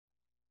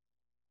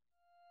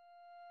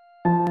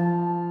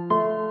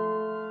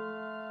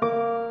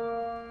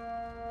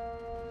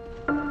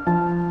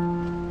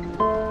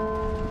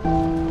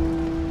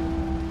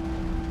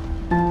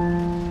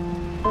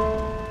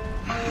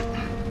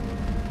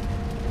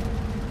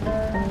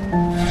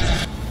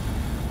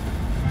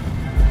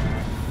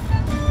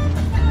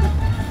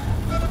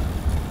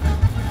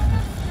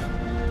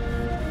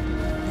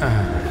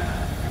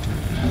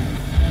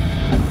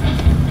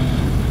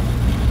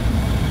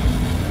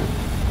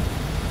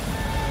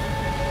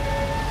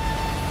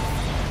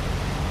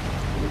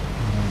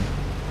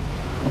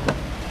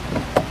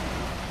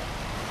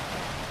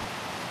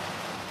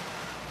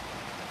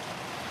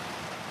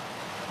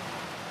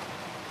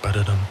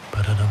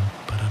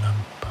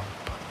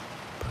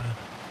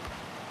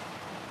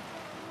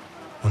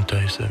Da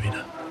ist er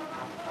wieder.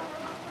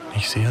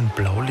 Ich sehe ein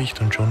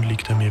Blaulicht und schon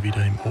liegt er mir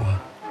wieder im Ohr.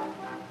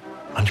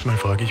 Manchmal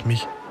frage ich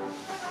mich,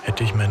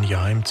 hätte ich mein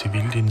Jahr im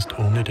Zivildienst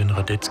ohne den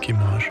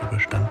Radetzky-Marsch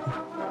überstanden?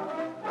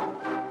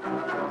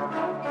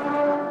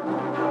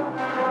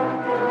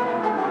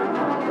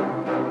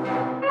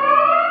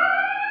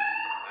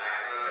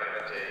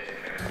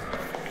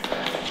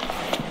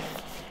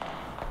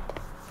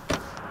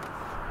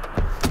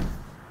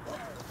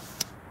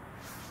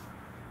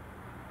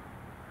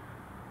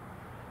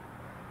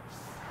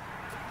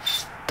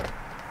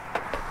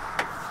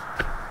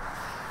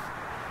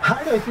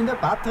 Hallo, ich bin der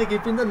Patrick,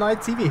 ich bin der neue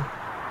Zivi.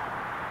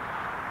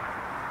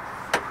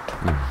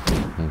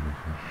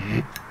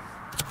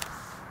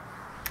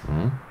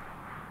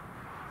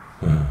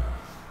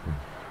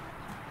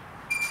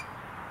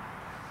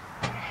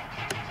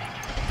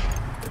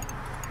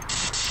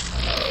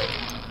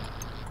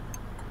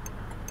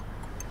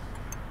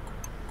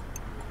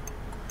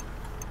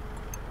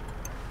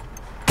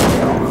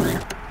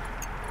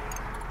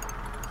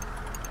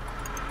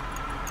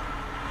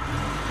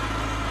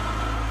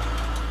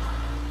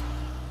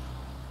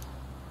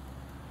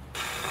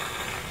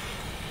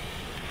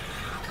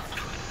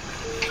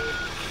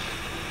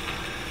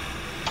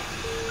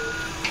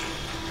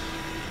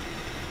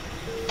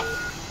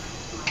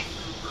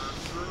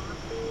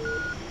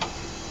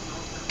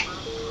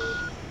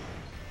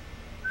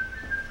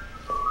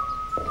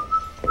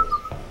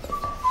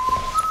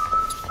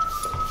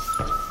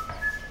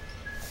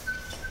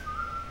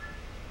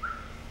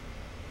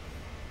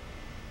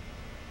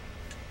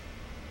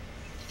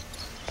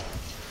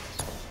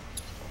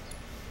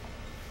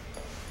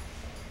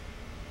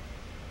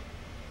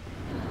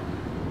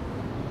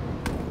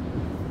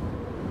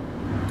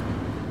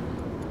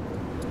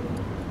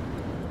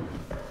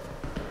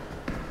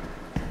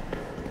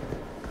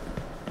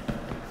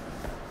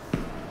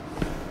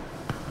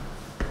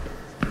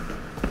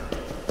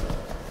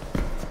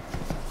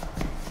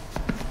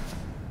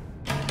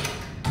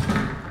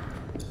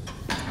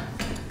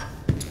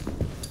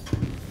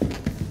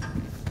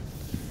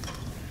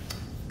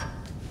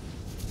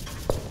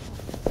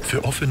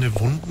 Für offene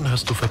Wunden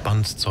hast du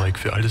Verbandszeug,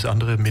 für alles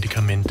andere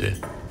Medikamente.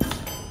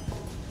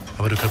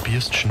 Aber du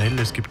kapierst schnell,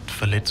 es gibt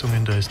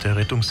Verletzungen, da ist der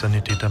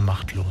Rettungssanitäter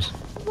machtlos.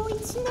 Wo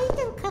ist denn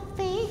der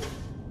Kaffee?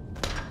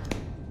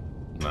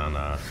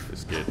 Na,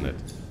 das geht nicht.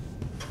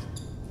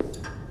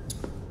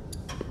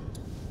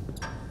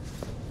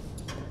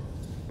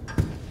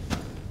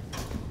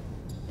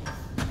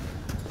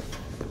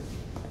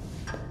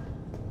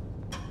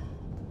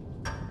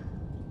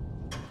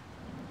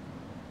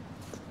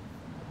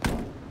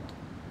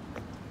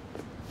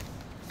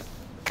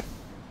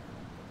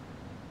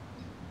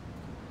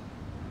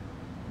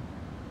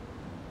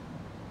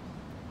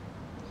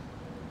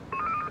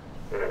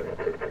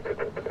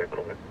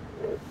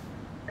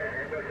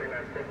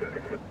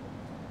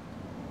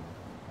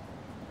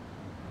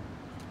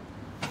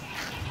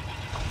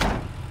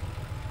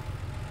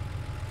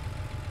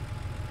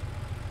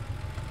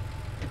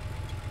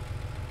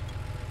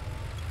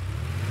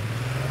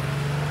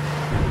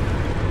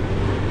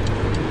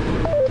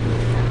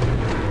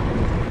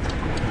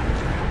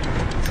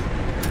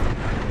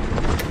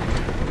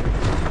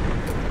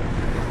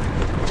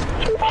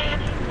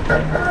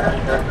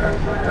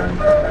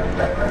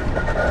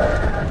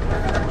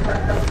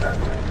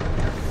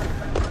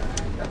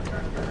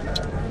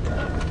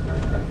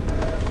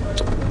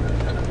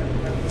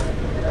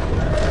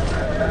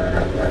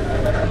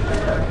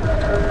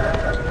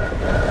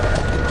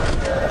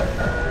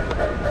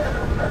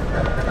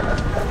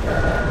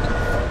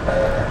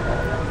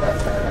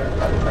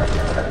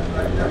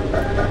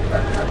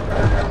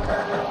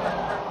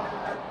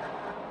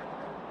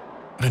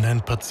 Wenn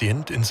ein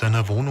Patient in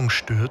seiner Wohnung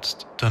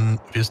stürzt, dann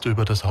wirst du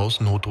über das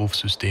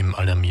Hausnotrufsystem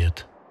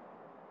alarmiert.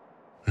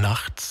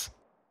 Nachts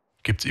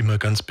gibt's immer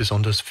ganz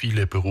besonders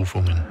viele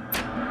Berufungen.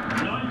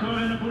 9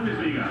 Tore in der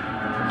Bundesliga,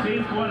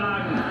 10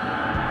 Vorlagen.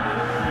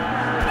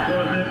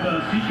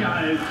 Torhüter,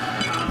 Sicherheit,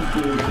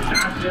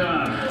 das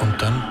ja.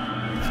 Und dann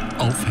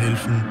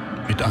aufhelfen,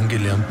 mit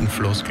angelernten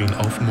Floskeln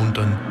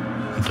aufmuntern,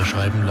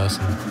 unterschreiben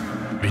lassen,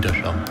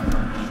 wiederschauen.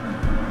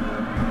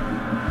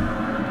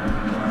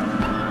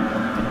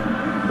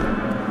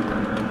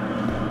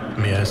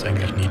 Mehr ist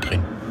eigentlich nie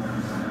drin.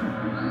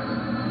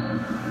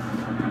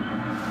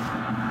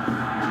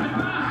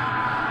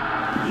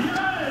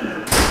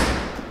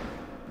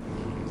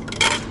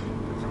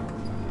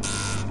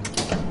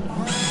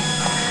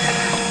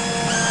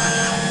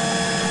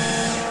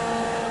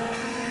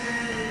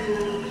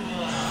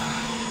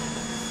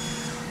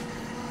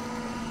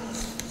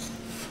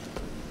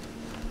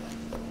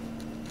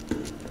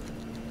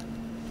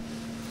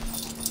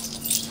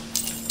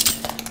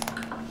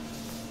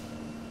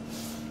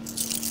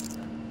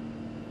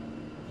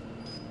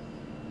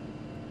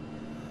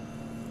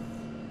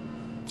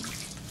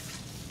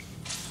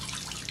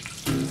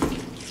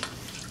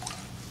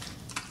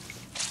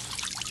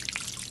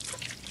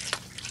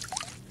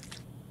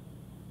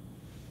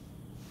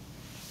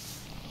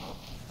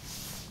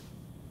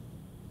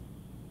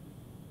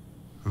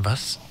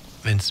 Was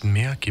wenn es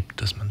mehr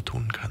gibt, das man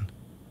tun kann.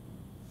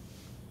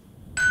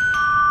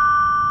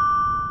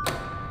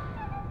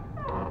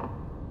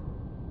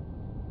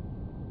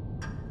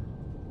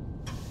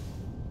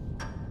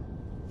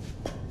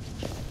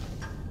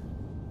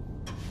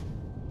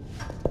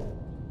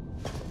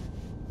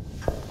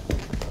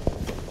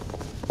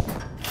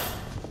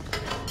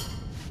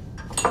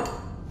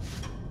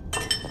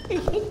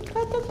 Ich hätte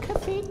gerade einen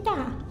Kaffee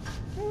da.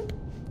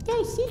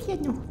 Der ist sicher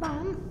noch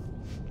warm.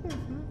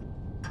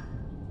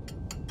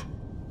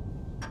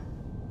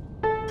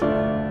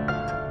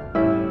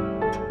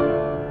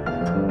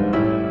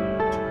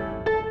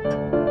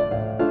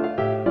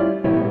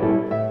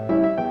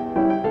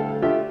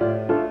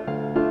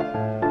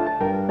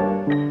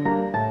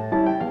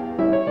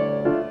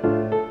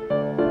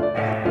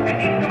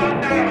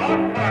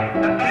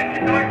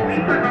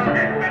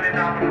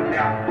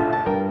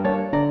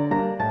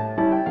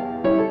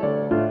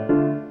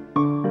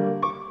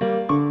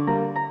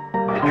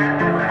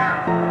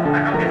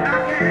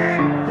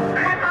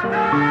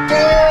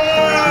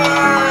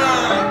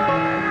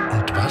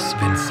 Und was,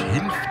 wenn es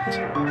hilft,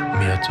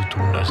 mehr zu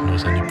tun als nur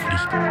seine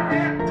Pflicht?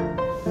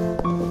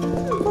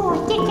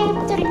 Boah, der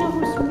gibt da noch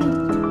was mit.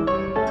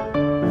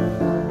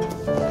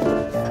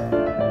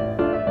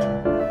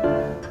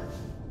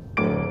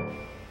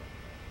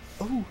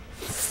 Oh,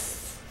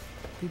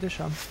 wieder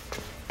schauen.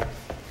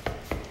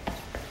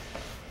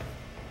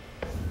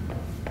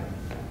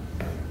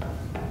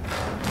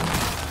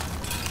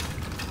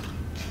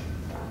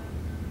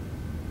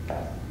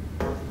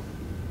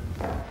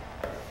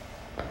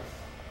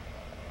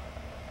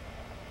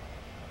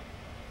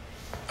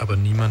 Aber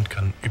niemand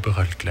kann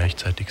überall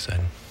gleichzeitig sein.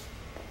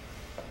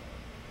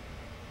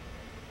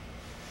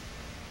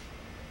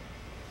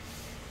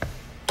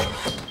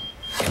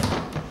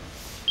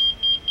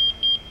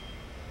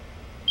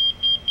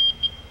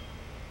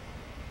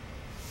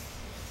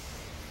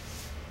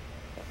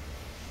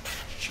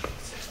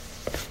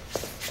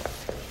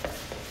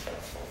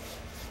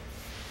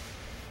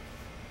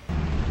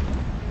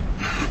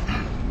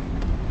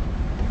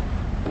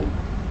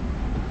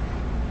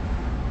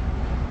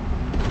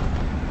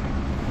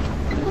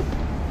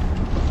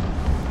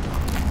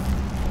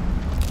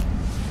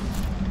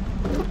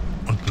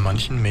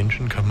 Manchen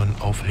Menschen kann man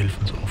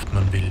aufhelfen, so oft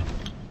man will.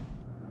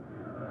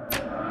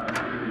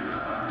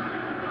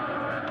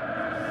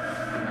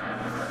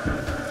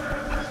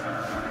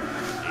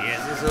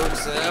 Jesus, so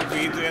gesagt,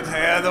 wie wird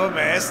heuer der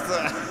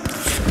Meister?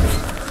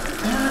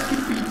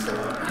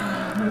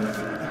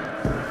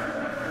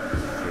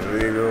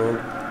 Entschuldigung.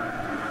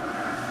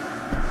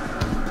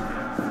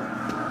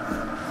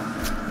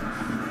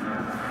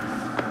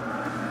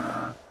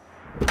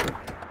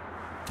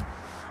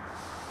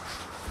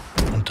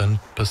 Dann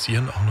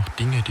passieren auch noch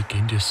Dinge, die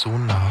gehen dir so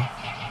nah,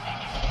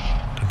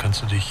 dann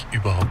kannst du dich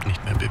überhaupt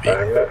nicht mehr bewegen.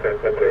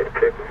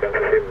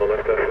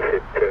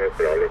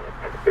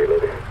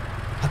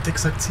 Hat er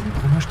gesagt 7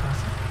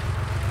 Brunnerstraße?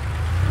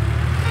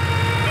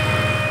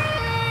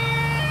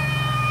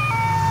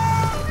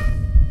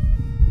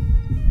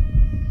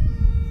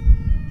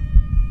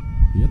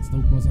 Jetzt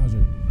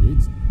Druckmassage.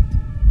 Jetzt.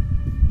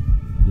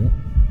 Ja,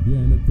 hier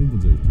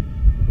 165.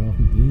 Wir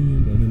brauchen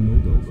dringend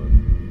einen Notaufwand.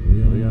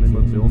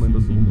 Reanimation in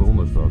der 7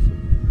 Brunnerstraße.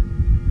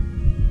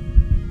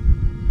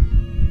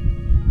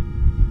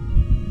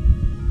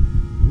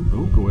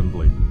 Druck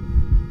ordentlich.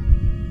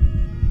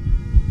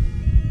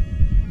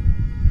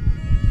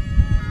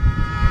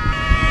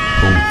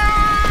 Punkt.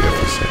 Der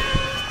sein.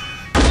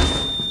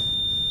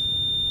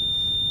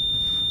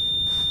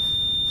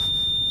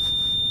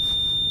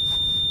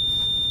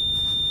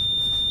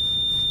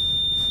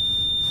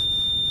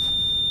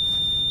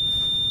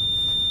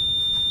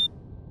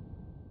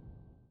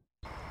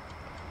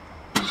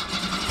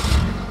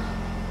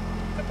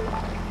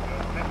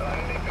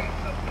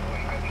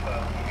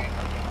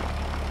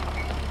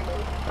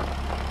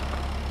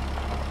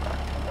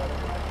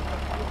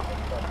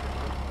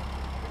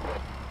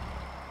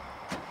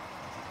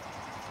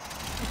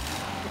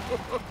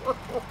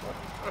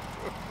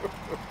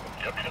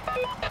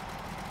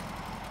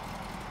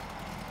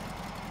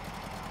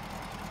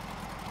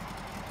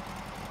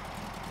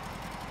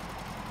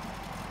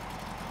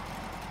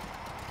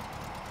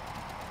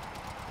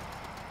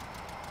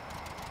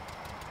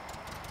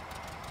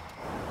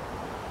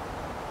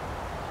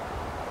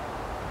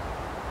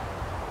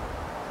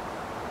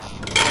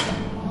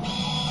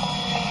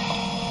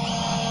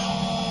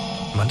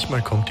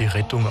 Manchmal kommt die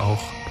Rettung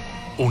auch,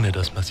 ohne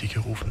dass man sie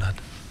gerufen hat.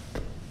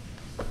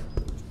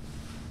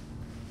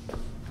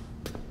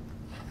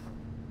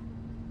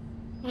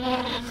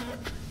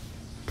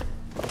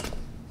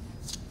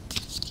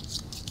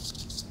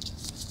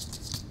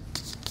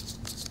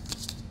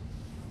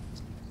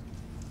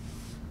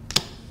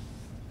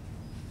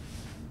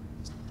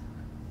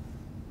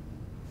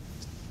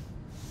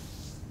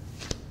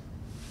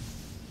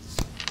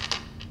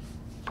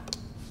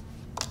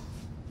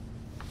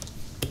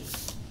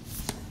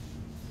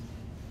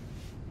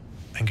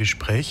 Ein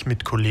Gespräch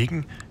mit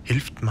Kollegen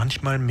hilft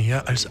manchmal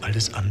mehr als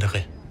alles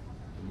andere.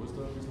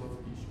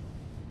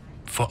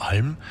 Vor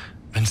allem,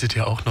 wenn sie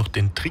dir auch noch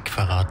den Trick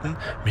verraten,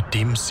 mit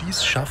dem sie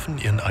es schaffen,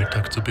 ihren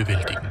Alltag zu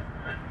bewältigen.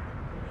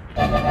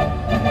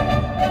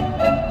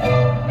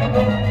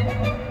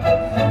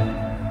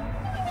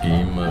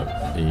 Immer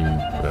im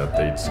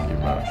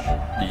Radetzky-Marsch.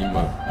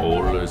 Immer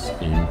alles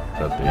im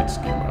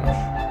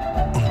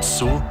Radetzky-Marsch. Und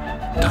so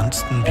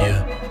tanzten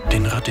wir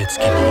den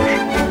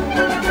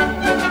Radetzky-Marsch.